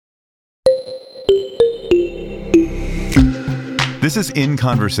This is In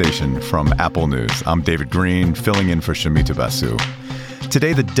Conversation from Apple News. I'm David Green, filling in for Shamita Basu.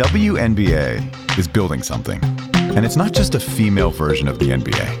 Today, the WNBA is building something. And it's not just a female version of the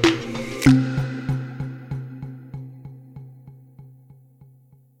NBA.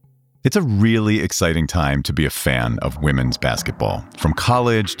 It's a really exciting time to be a fan of women's basketball. From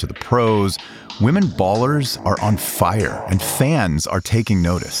college to the pros, women ballers are on fire, and fans are taking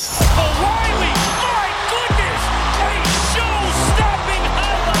notice. O'Reilly, my goodness, a show-stopping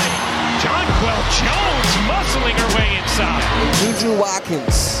highlight. Jonquel Jones muscling her way inside. Juju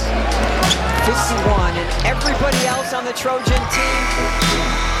Watkins, 51, and everybody else on the Trojan team,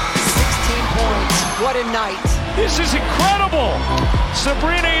 16 points. What a night. This is incredible.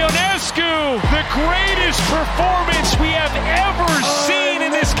 Sabrina Ionescu, the greatest performance we have ever seen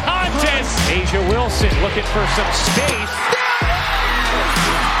in this contest. Asia Wilson looking for some space.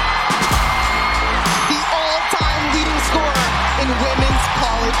 The all-time leading scorer in women's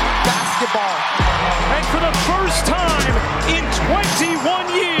college basketball. And for the first time in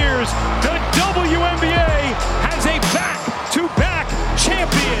 21 years, the WNBA has a back-to-back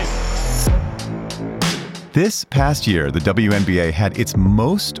champion. This past year, the WNBA had its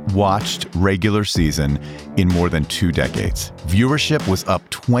most watched regular season in more than 2 decades. Viewership was up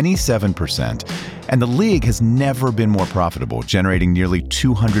 27%, and the league has never been more profitable, generating nearly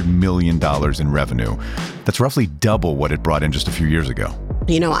 $200 million in revenue. That's roughly double what it brought in just a few years ago.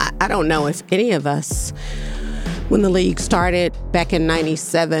 You know, I don't know if any of us, when the league started back in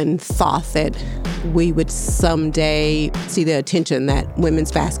 97, thought that we would someday see the attention that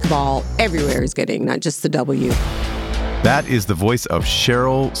women's basketball everywhere is getting, not just the W. That is the voice of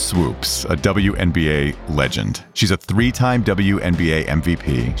Sheryl Swoopes, a WNBA legend. She's a 3-time WNBA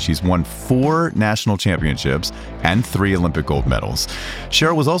MVP. She's won 4 national championships and 3 Olympic gold medals.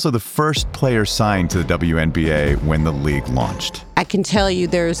 Sheryl was also the first player signed to the WNBA when the league launched. I can tell you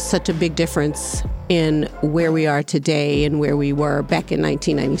there's such a big difference in where we are today and where we were back in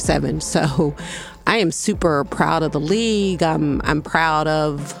 1997. So I am super proud of the league. I'm proud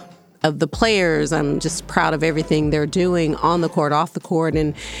of the players. I'm just proud of everything they're doing on the court, off the court,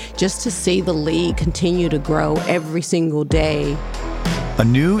 and just to see the league continue to grow every single day. A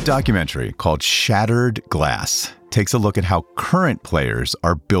new documentary called Shattered Glass takes a look at how current players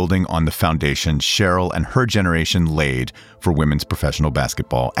are building on the foundation Sheryl and her generation laid for women's professional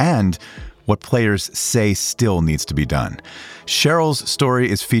basketball, and what players say still needs to be done. Sheryl's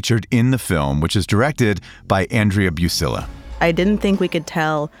story is featured in the film, which is directed by Andrea Busilla. I didn't think we could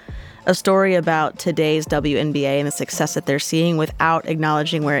tell a story about today's WNBA and the success that they're seeing without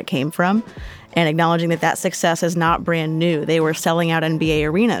acknowledging where it came from and acknowledging that that success is not brand new. They were selling out NBA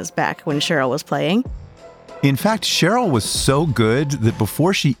arenas back when Sheryl was playing. In fact, Sheryl was so good that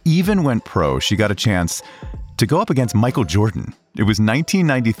before she even went pro, she got a chance to go up against Michael Jordan. It was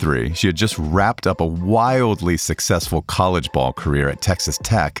 1993. She had just wrapped up a wildly successful college ball career at Texas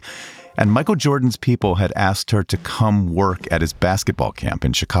Tech, and Michael Jordan's people had asked her to come work at his basketball camp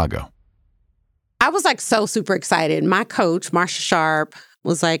in Chicago. I was so super excited. My coach, Marsha Sharp,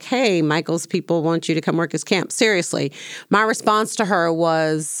 was like, hey, Michael's people want you to come work his camp. Seriously. My response to her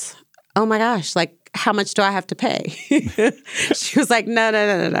was, oh my gosh, how much do I have to pay? She was like,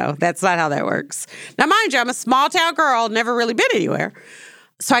 no. That's not how that works. Now, mind you, I'm a small town girl, never really been anywhere.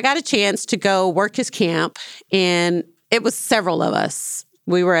 So I got a chance to go work his camp, and it was several of us.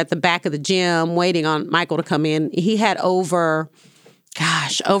 We were at the back of the gym waiting on Michael to come in. He had over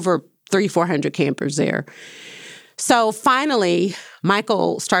 300-400 campers there. So finally,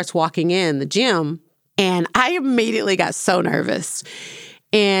 Michael starts walking in the gym, and I immediately got so nervous.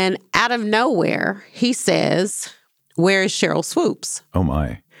 And out of nowhere, he says, where is Sheryl Swoopes? Oh,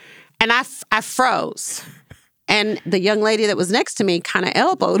 my. And I froze. And the young lady that was next to me kind of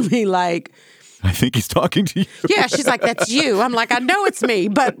elbowed me I think he's talking to you. Yeah, she's like, that's you. I'm like, I know it's me,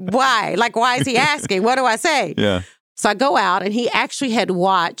 but why? Why is he asking? What do I say? Yeah. So I go out, and he actually had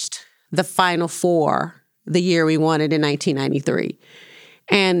watched the Final Four the year we won it in 1993.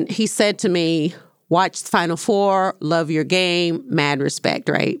 And he said to me, watch the Final Four, love your game, mad respect,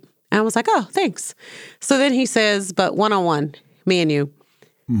 right? And I was like, oh, thanks. So then he says, but one-on-one, me and you.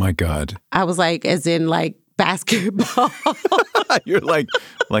 My God. I was like, as in basketball. You're like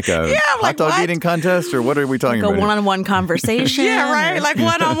a hot dog eating contest, or what are we talking about? A one-on-one conversation. Yeah, right?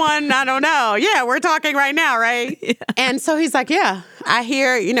 One-on-one, I don't know. Yeah, we're talking right now, right? Yeah. And so he's like, yeah, I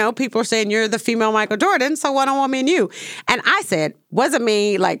hear, people are saying you're the female Michael Jordan, so one-on-one, me and you. And I said, wasn't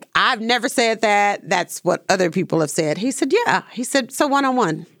me, I've never said that. That's what other people have said. He said, yeah. He said, so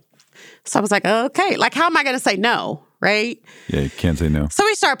one-on-one. So I was like, okay. How am I going to say no? right? Yeah, you can't say no. So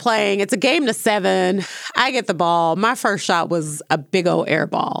we start playing. It's a game to 7. I get the ball. My first shot was a big old air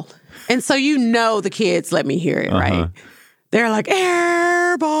ball. And so the kids let me hear it, right? They're like,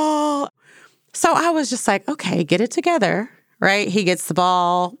 air ball. So I was just like, okay, get it together, right? He gets the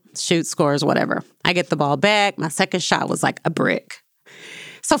ball, shoots, scores, whatever. I get the ball back. My second shot was like a brick.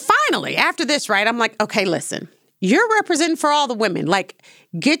 So finally, after this, right, I'm like, okay, listen, you're representing for all the women. Like,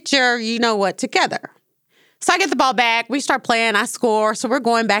 get your you-know-what together. So I get the ball back. We start playing. I score. So we're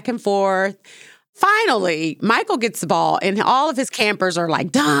going back and forth. Finally, Michael gets the ball, and all of his campers are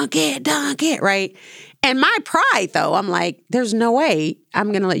like, dunk it, right? And my pride, though, I'm like, there's no way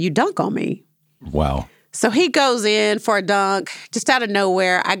I'm going to let you dunk on me. Wow. So he goes in for a dunk, just out of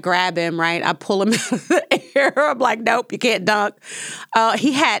nowhere. I grab him, right? I pull him out of the air. I'm like, nope, you can't dunk.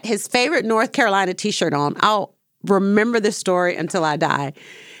 He had his favorite North Carolina T-shirt on. I'll remember this story until I die.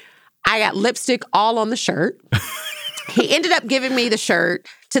 I got lipstick all on the shirt. He ended up giving me the shirt.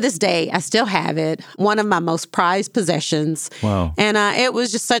 To this day, I still have it. One of my most prized possessions. Wow. And it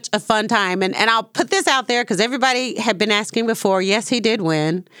was just such a fun time. And I'll put this out there because everybody had been asking before. Yes, he did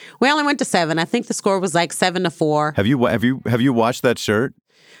win. We only went to 7. I think the score was like 7-4. Have you washed that shirt?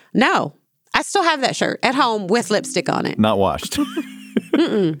 No. I still have that shirt at home with lipstick on it. Not washed.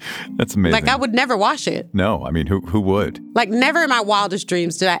 That's amazing. Like, I would never wash it. No, I mean, who would? Like, never in my wildest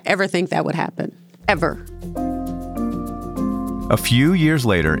dreams did I ever think that would happen. Ever. A few years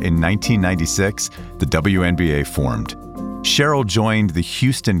later, in 1996, the WNBA formed. Cheryl joined the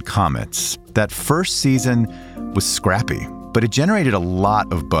Houston Comets. That first season was scrappy, but it generated a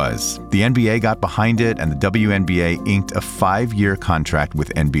lot of buzz. The NBA got behind it, and the WNBA inked a 5-year contract with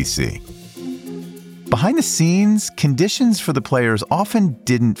NBC. Behind the scenes, conditions for the players often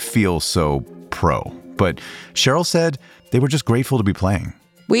didn't feel so pro, but Cheryl said they were just grateful to be playing.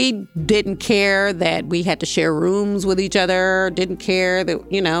 We didn't care that we had to share rooms with each other, didn't care that,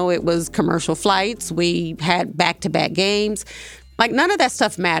 it was commercial flights. We had back-to-back games. Like, none of that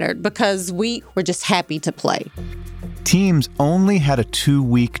stuff mattered because we were just happy to play. Teams only had a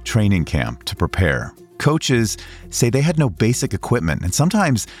 2-week training camp to prepare. Coaches say they had no basic equipment, and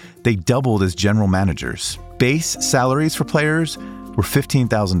sometimes they doubled as general managers. Base salaries for players were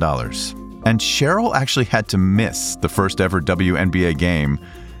 $15,000. And Cheryl actually had to miss the first ever WNBA game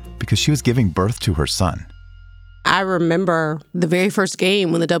because she was giving birth to her son. I remember the very first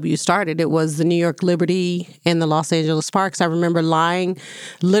game when the W started. It was the New York Liberty and the Los Angeles Sparks. I remember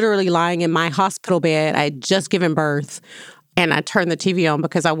literally lying in my hospital bed. I had just given birth, and I turned the TV on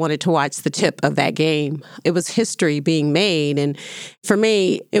because I wanted to watch the tip of that game. It was history being made. And for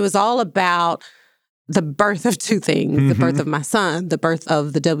me, it was all about the birth of two things, the birth of my son, the birth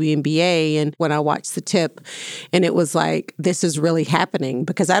of the WNBA. And when I watched the tip, and it was like, this is really happening.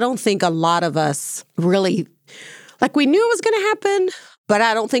 Because I don't think a lot of us really, we knew it was going to happen, but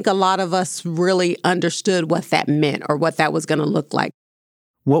I don't think a lot of us really understood what that meant or what that was going to look like.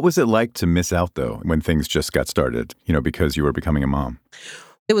 What was it like to miss out, though, when things just got started, because you were becoming a mom?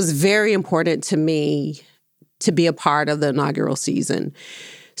 It was very important to me to be a part of the inaugural season.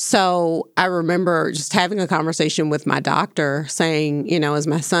 So I remember just having a conversation with my doctor saying, is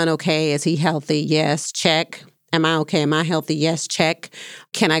my son okay? Is he healthy? Yes, check. Am I okay? Am I healthy? Yes, check.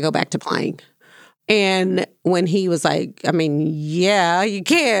 Can I go back to playing? And when he was like, yeah, you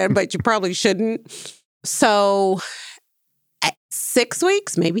can, but you probably shouldn't. So 6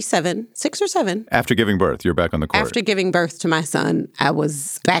 weeks, maybe 7, 6 or 7. After giving birth, you're back on the court. After giving birth to my son, I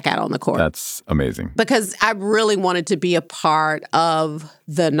was back out on the court. That's amazing. Because I really wanted to be a part of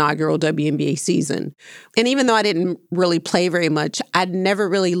the inaugural WNBA season. And even though I didn't really play very much, I'd never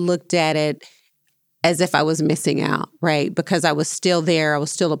really looked at it as if I was missing out, right? Because I was still there. I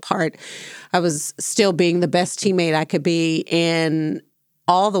was still a part. I was still being the best teammate I could be. And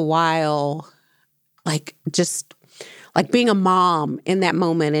all the while, just being a mom in that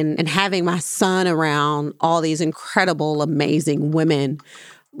moment and having my son around all these incredible, amazing women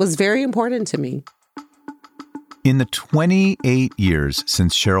was very important to me. In the 28 years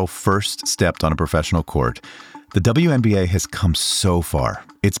since Cheryl first stepped on a professional court, the WNBA has come so far.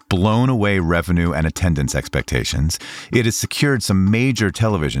 It's blown away revenue and attendance expectations. It has secured some major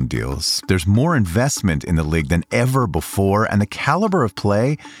television deals. There's more investment in the league than ever before, and the caliber of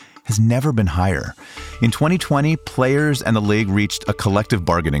play has never been higher. In 2020, players and the league reached a collective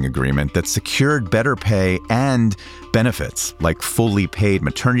bargaining agreement that secured better pay and benefits like fully paid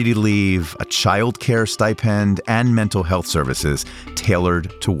maternity leave, a child care stipend, and mental health services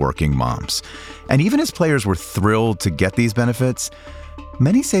tailored to working moms. And even as players were thrilled to get these benefits,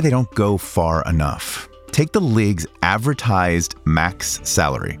 many say they don't go far enough. Take the league's advertised max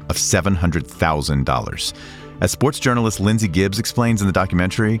salary of $700,000. As sports journalist Lindsay Gibbs explains in the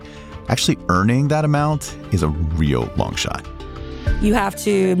documentary, actually earning that amount is a real long shot. You have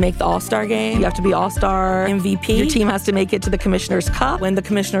to make the All-Star game. You have to be All-Star MVP. Your team has to make it to the Commissioner's Cup. Win the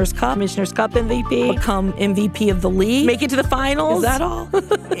Commissioner's Cup MVP, become MVP of the league, make it to the finals. Is that all?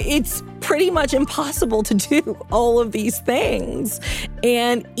 It's pretty much impossible to do all of these things.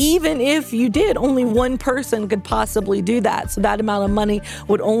 And even if you did, only one person could possibly do that. So that amount of money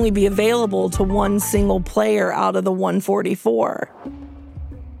would only be available to one single player out of the 144.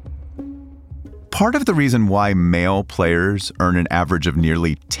 Part of the reason why male players earn an average of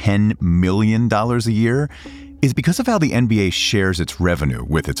nearly $10 million a year is because of how the NBA shares its revenue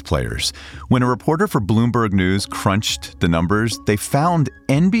with its players. When a reporter for Bloomberg News crunched the numbers, they found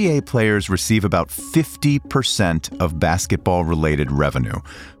NBA players receive about 50% of basketball-related revenue.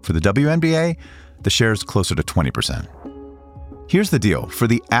 For the WNBA, the share is closer to 20%. Here's the deal. For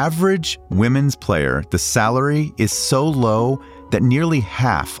the average women's player, the salary is so low that nearly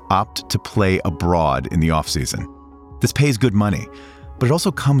half opt to play abroad in the offseason. This pays good money, but it also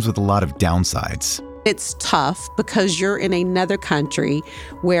comes with a lot of downsides. It's tough because you're in another country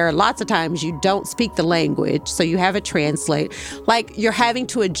where lots of times you don't speak the language, so you have it translate. Like you're having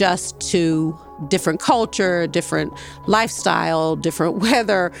to adjust to different culture, different lifestyle, different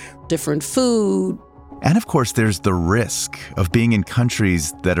weather, different food. And of course, there's the risk of being in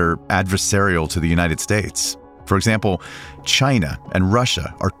countries that are adversarial to the United States. For example, China and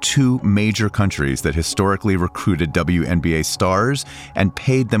Russia are two major countries that historically recruited WNBA stars and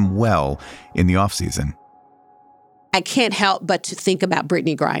paid them well in the offseason. I can't help but to think about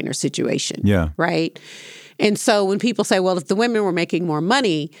Brittany Griner's situation. Yeah. Right? And so when people say, well, if the women were making more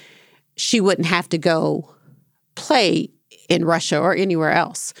money, she wouldn't have to go play in Russia or anywhere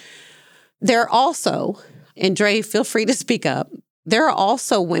else. There are also, and Dre, feel free to speak up, there are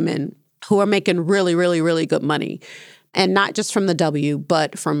also women who are making really, really, really good money. And not just from the W,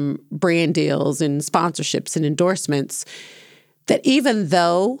 but from brand deals and sponsorships and endorsements, that even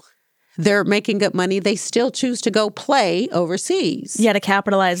though they're making good money, they still choose to go play overseas. Yeah, to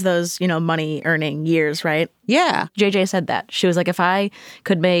capitalize those, money earning years, right? Yeah. JJ said that. She was like, if I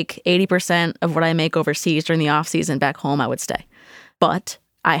could make 80% of what I make overseas during the off season back home, I would stay. But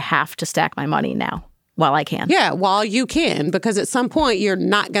I have to stack my money now while I can. Yeah, while you can, because at some point you're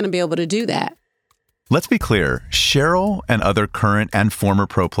not going to be able to do that. Let's be clear. Cheryl and other current and former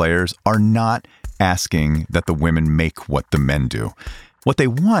pro players are not asking that the women make what the men do. What they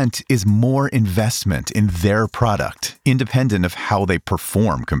want is more investment in their product, independent of how they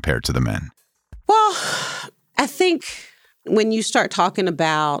perform compared to the men. Well, I think when you start talking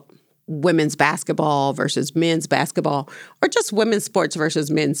about women's basketball versus men's basketball, or just women's sports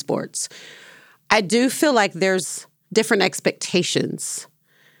versus men's sports, I do feel like there's different expectations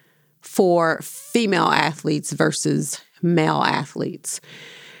for female athletes versus male athletes.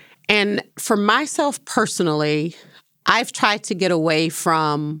 And for myself personally, I've tried to get away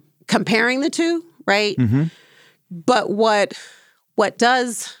from comparing the two, right? Mm-hmm. But what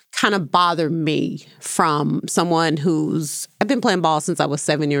does kind of bother me from someone I've been playing ball since I was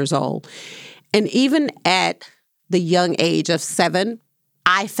 7 years old. And even at the young age of 7,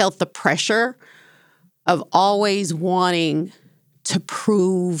 I felt the pressure of always wanting to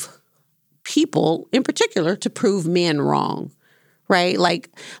prove people, in particular, to prove men wrong, right?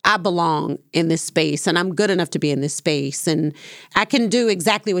 Like, I belong in this space and I'm good enough to be in this space and I can do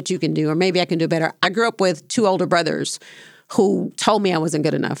exactly what you can do, or maybe I can do better. I grew up with 2 older brothers who told me I wasn't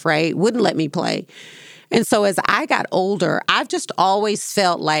good enough, right? Wouldn't let me play. And so as I got older, I've just always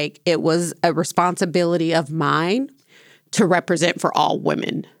felt like it was a responsibility of mine to represent for all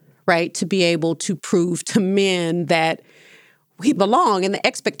women, right? To be able to prove to men that we belong, and the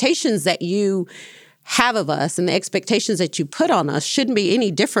expectations that you have of us and the expectations that you put on us shouldn't be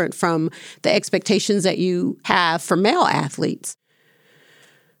any different from the expectations that you have for male athletes.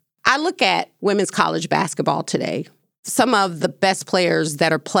 I look at women's college basketball today. Some of the best players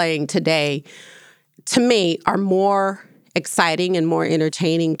that are playing today, to me, are more exciting and more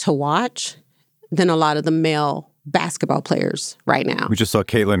entertaining to watch than a lot of the male basketball players right now. We just saw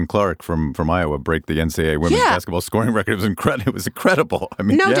Caitlin Clark from Iowa break the NCAA women's basketball scoring record. It was incredible. I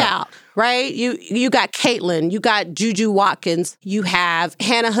mean, no doubt, right? You got Caitlin, you got Juju Watkins, you have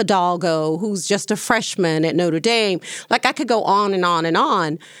Hannah Hidalgo, who's just a freshman at Notre Dame. Like, I could go on and on and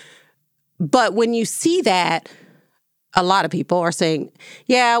on. But when you see that, a lot of people are saying,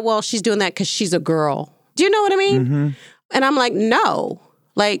 yeah, well, she's doing that because she's a girl. Do you know what I mean? Mm-hmm. And I'm like, no.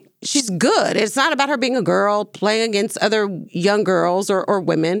 Like, she's good. It's not about her being a girl playing against other young girls or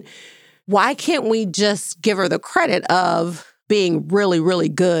women. Why can't we just give her the credit of being really, really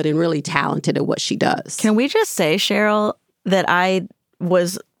good and really talented at what she does. Can we just say, Cheryl, that I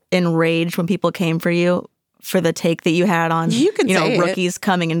was enraged when people came for you for the take that you had on rookies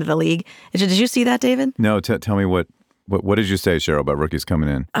coming into the league? Did you see that, David? No, tell me what did you say, Cheryl, about rookies coming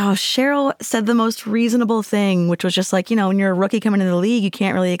in? Oh, Cheryl said the most reasonable thing, which was just like, when you're a rookie coming into the league, you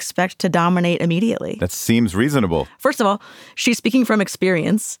can't really expect to dominate immediately. That seems reasonable. First of all, she's speaking from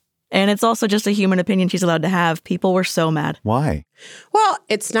experience, and it's also just a human opinion she's allowed to have. People were so mad. Why? Well,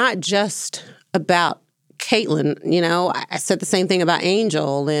 it's not just about Caitlin. I said the same thing about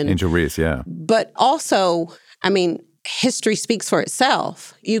Angel. Angel Reese, yeah. But also, history speaks for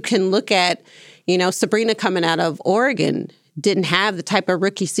itself. You can look at, Sabrina coming out of Oregon didn't have the type of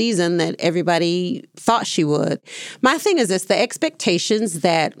rookie season that everybody thought she would. My thing is this, the expectations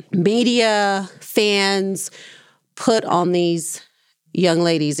that media, fans put on these young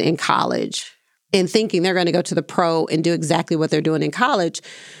ladies in college and thinking they're going to go to the pro and do exactly what they're doing in college,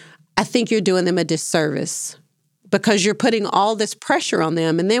 I think you're doing them a disservice because you're putting all this pressure on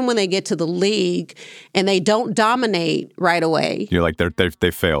them. And then when they get to the league and they don't dominate right away. You're like,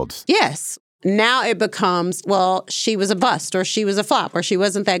 they failed. Yes. Now it becomes, well, she was a bust or she was a flop or she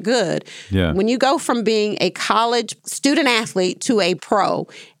wasn't that good. Yeah. When you go from being a college student athlete to a pro,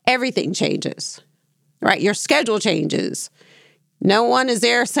 everything changes, right? Your schedule changes. No one is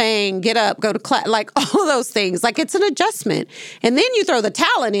there saying, get up, go to class, like all those things. Like it's an adjustment. And then you throw the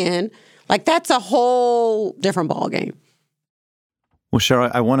talent in, like that's a whole different ballgame. Well,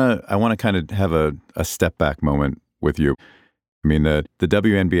 Cheryl, I want to kind of have a step back moment with you. The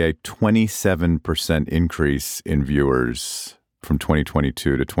WNBA 27% increase in viewers from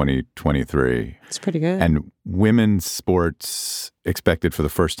 2022 to 2023. It's pretty good. And women's sports expected for the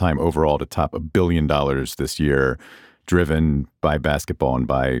first time overall to top $1 billion this year, driven by basketball and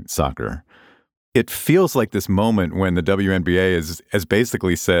by soccer. It feels like this moment when the WNBA has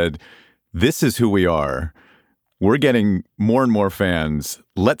basically said, this is who we are. We're getting more and more fans.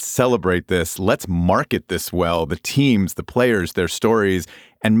 Let's celebrate this. Let's market this well. The teams, the players, their stories,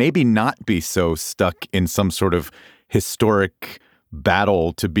 and maybe not be so stuck in some sort of historic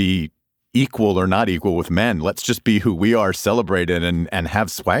battle to be equal or not equal with men. Let's just be who we are, celebrate it, and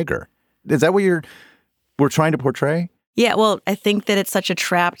have swagger. Is that what we're trying to portray? Yeah, well, I think that it's such a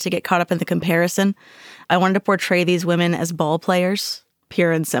trap to get caught up in the comparison. I wanted to portray these women as ball players,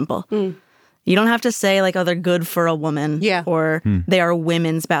 pure and simple. You don't have to say like, oh, they're good for a woman or they are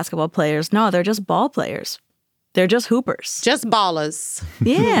women's basketball players. No, they're just ball players. They're just hoopers. Just ballers.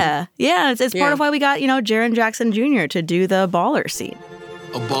 Yeah. It's part of why we got, Jaren Jackson Jr. to do the baller scene.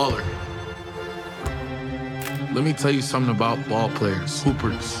 A baller. Let me tell you something about ball players,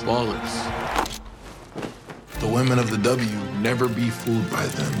 hoopers, ballers. The women of the W, never be fooled by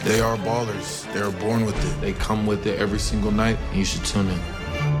them. They are ballers. They are born with it. They come with it every single night, and you should tune in.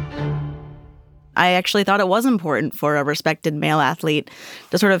 I actually thought it was important for a respected male athlete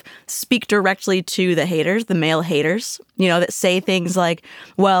to sort of speak directly to the haters, the male haters, that say things like,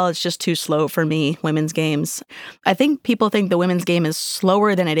 well, it's just too slow for me, women's games. I think people think the women's game is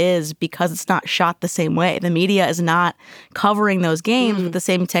slower than it is because it's not shot the same way. The media is not covering those games with the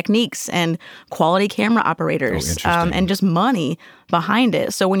same techniques and quality camera operators and just money behind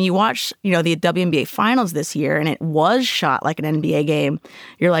it. So when you watch, the WNBA finals this year and it was shot like an NBA game,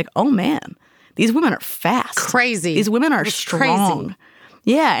 you're like, oh man, these women are fast. Crazy. These women are strong. Crazy.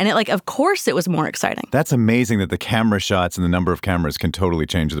 Yeah, and of course it was more exciting. That's amazing that the camera shots and the number of cameras can totally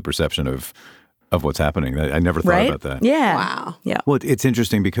change the perception of what's happening. I never thought about that. Yeah. Wow. Yeah. Well, it's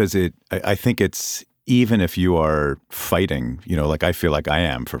interesting because I think it's, even if you are fighting, like I feel like I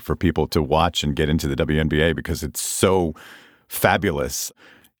am, for people to watch and get into the WNBA because it's so fabulous.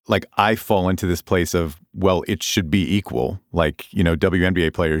 Like I fall into this place of, well, it should be equal. Like,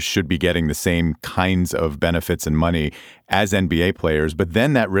 WNBA players should be getting the same kinds of benefits and money as NBA players. But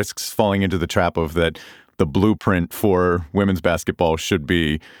then that risks falling into the trap of that the blueprint for women's basketball should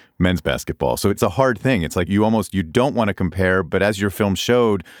be men's basketball. So it's a hard thing. It's like you don't want to compare. But as your film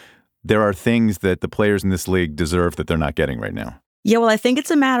showed, there are things that the players in this league deserve that they're not getting right now. Yeah, well, I think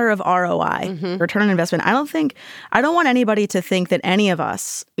it's a matter of ROI, return on investment. I don't want anybody to think that any of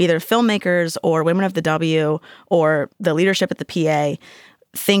us, either filmmakers or women of the W or the leadership at the PA,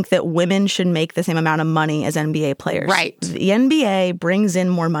 think that women should make the same amount of money as NBA players. Right. The NBA brings in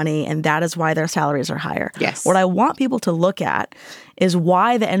more money, and that is why their salaries are higher. Yes. What I want people to look at is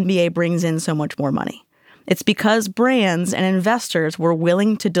why the NBA brings in so much more money. It's because brands and investors were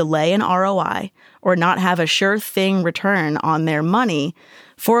willing to delay an ROI or not have a sure thing return on their money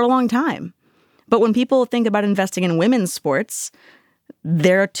for a long time. But when people think about investing in women's sports,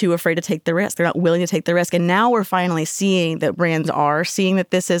 they're too afraid to take the risk. They're not willing to take the risk. And now we're finally seeing that brands are seeing that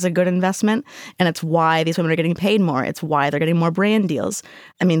this is a good investment. And it's why these women are getting paid more. It's why they're getting more brand deals.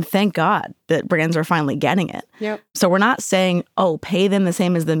 I mean, thank God that brands are finally getting it. Yep. So we're not saying, oh, pay them the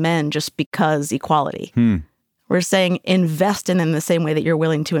same as the men just because equality. We're saying invest in them the same way that you're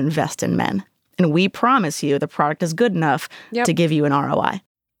willing to invest in men. And we promise you the product is good enough to give you an ROI.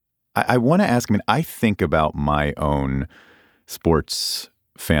 I want to ask, I think about my own sports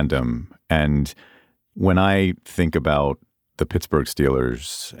fandom. And when I think about the Pittsburgh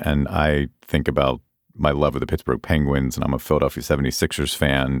Steelers and I think about my love of the Pittsburgh Penguins and I'm a Philadelphia 76ers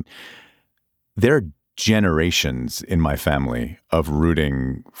fan, there are generations in my family of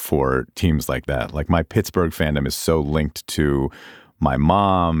rooting for teams like that. Like my Pittsburgh fandom is so linked to my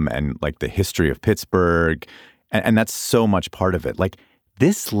mom and like the history of Pittsburgh. And that's so much part of it. Like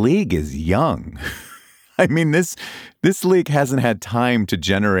this league is young. I mean, this league hasn't had time to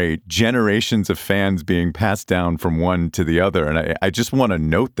generate generations of fans being passed down from one to the other. And I just want to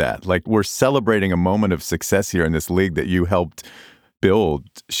note that. Like, we're celebrating a moment of success here in this league that you helped build,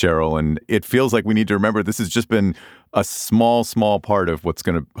 Cheryl. And it feels like we need to remember this has just been a small part of what's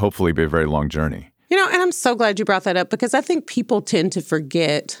going to hopefully be a very long journey. You know, and I'm so glad you brought that up because I think people tend to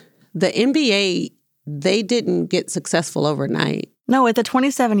forget the NBA, they didn't get successful overnight. No, at the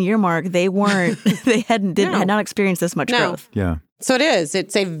 27-year mark, they weren't. They had not experienced this much growth. Yeah. So it is.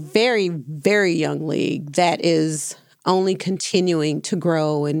 It's a very, very young league that is only continuing to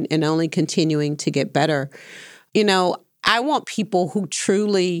grow and only continuing to get better. You know, I want people who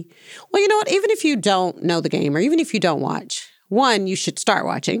truly, well, you know what? Even if you don't know the game or even if you don't watch, one, you should start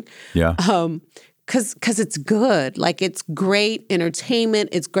watching. Yeah. Because it's good. Like, it's great entertainment.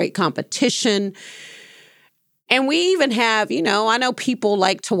 It's great competition. And we even have, you know, I know people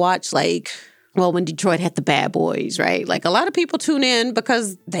like to watch, like, well, when Detroit had the Bad Boys, right? Like, a lot of people tune in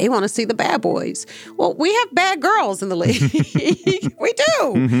because they want to see the Bad Boys. Well, we have bad girls in the league. We do.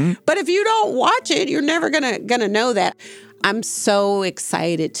 Mm-hmm. But if you don't watch it, you're never gonna know that. I'm so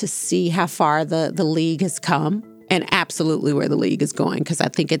excited to see how far the league has come and absolutely where the league is going because I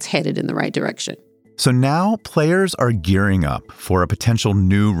think it's headed in the right direction. So now players are gearing up for a potential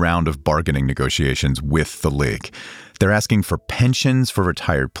new round of bargaining negotiations with the league. They're asking for pensions for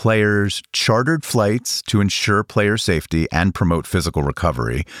retired players, chartered flights to ensure player safety and promote physical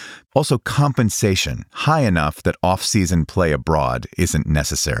recovery, also compensation high enough that off-season play abroad isn't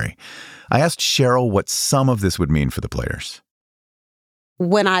necessary. I asked Cheryl what some of this would mean for the players.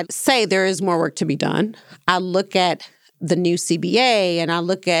 When I say there is more work to be done, I look at the new CBA and I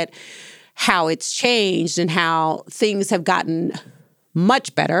look at how it's changed and how things have gotten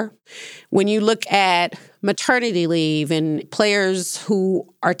much better. When you look at maternity leave and players who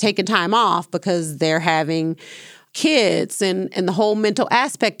are taking time off because they're having kids and the whole mental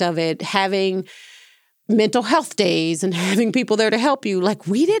aspect of it, having mental health days and having people there to help you, like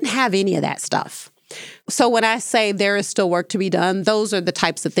we didn't have any of that stuff. So when I say there is still work to be done, those are the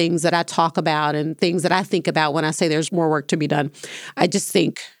types of things that I talk about and things that I think about when I say there's more work to be done. I just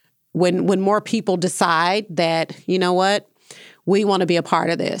think when more people decide that, you know what, we want to be a part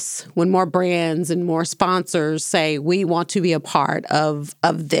of this, when more brands and more sponsors say we want to be a part of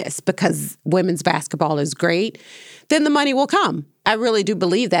this because women's basketball is great, then the money will come. I really do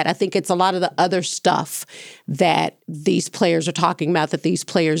believe that. I think it's a lot of the other stuff that these players are talking about that these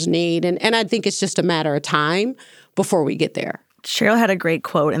players need. And I think it's just a matter of time before we get there. Cheryl had a great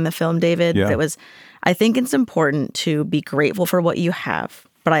quote in the film, David, that was, I think it's important to be grateful for what you have,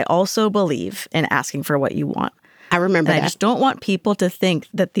 but I also believe in asking for what you want. I remember that. I just don't want people to think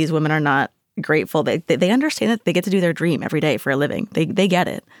that these women are not grateful. They understand that they get to do their dream every day for a living. They get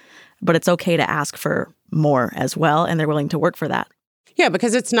it. But it's okay to ask for more as well, and they're willing to work for that. Yeah,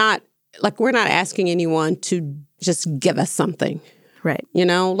 because it's not, like, we're not asking anyone to just give us something. Right. You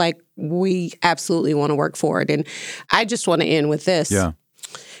know, like, we absolutely want to work for it. And I just want to end with this. Yeah.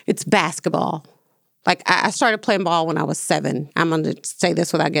 It's basketball. Like, I started playing ball when I was 7. I'm going to say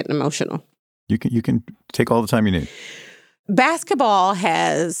this without getting emotional. You can take all the time you need. Basketball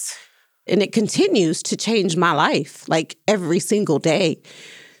has, and it continues to change my life, like, every single day.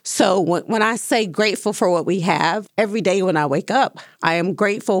 So when I say grateful for what we have, every day when I wake up, I am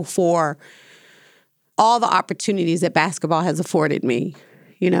grateful for all the opportunities that basketball has afforded me,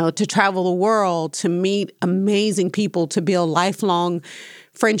 you know, to travel the world, to meet amazing people, to build lifelong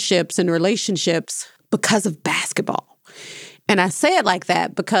friendships and relationships because of basketball. And I say it like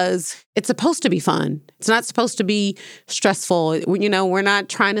that because it's supposed to be fun. It's not supposed to be stressful. You know, we're not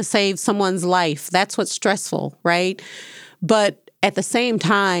trying to save someone's life. That's what's stressful, right? But at the same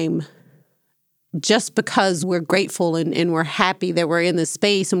time, just because we're grateful and we're happy that we're in this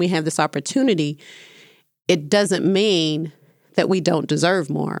space and we have this opportunity, it doesn't mean that we don't deserve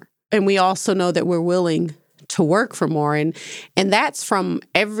more. And we also know that we're willing to work for more. And that's from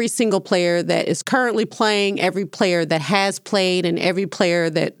every single player that is currently playing, every player that has played, and every player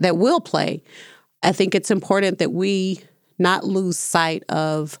that will play. I think it's important that we not lose sight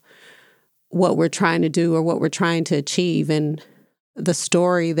of what we're trying to do or what we're trying to achieve. And the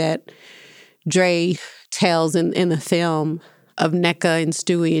story that Dre tells in the film of Nneka and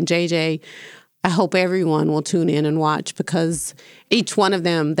Stewie and JJ, I hope everyone will tune in and watch, because each one of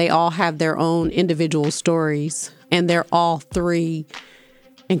them, they all have their own individual stories, and they're all three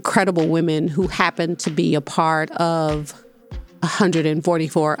incredible women who happen to be a part of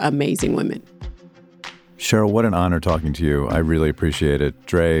 144 amazing women. Cheryl, what an honor talking to you. I really appreciate it.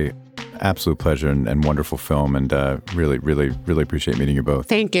 Dre, absolute pleasure and wonderful film, and really, really, really appreciate meeting you both.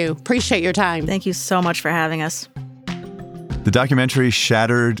 Thank you. Appreciate your time. Thank you so much for having us. The documentary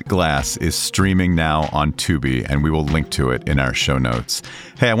Shattered Glass is streaming now on Tubi, and we will link to it in our show notes.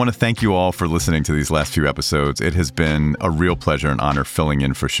 Hey, I want to thank you all for listening to these last few episodes. It has been a real pleasure and honor filling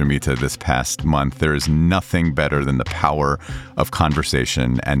in for Shamita this past month. There is nothing better than the power of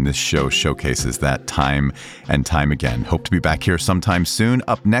conversation, and this show showcases that time and time again. Hope to be back here sometime soon.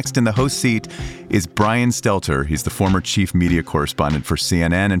 Up next in the host seat is Brian Stelter. He's the former chief media correspondent for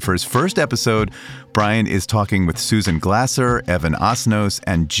CNN, and for his first episode, Brian is talking with Susan Glasser, Evan Osnos,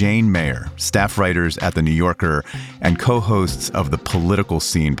 and Jane Mayer, staff writers at The New Yorker and co-hosts of the Political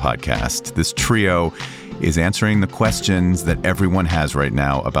Scene podcast. This trio is answering the questions that everyone has right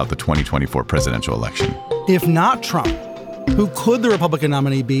now about the 2024 presidential election. If not Trump, who could the Republican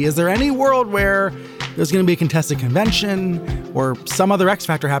nominee be? Is there any world where there's going to be a contested convention or some other X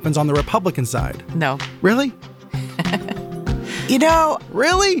factor happens on the Republican side? No. Really?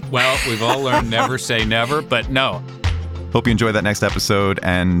 Really? Well, we've all learned never say never, but no. Hope you enjoy that next episode,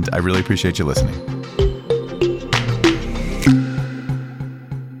 and I really appreciate you listening.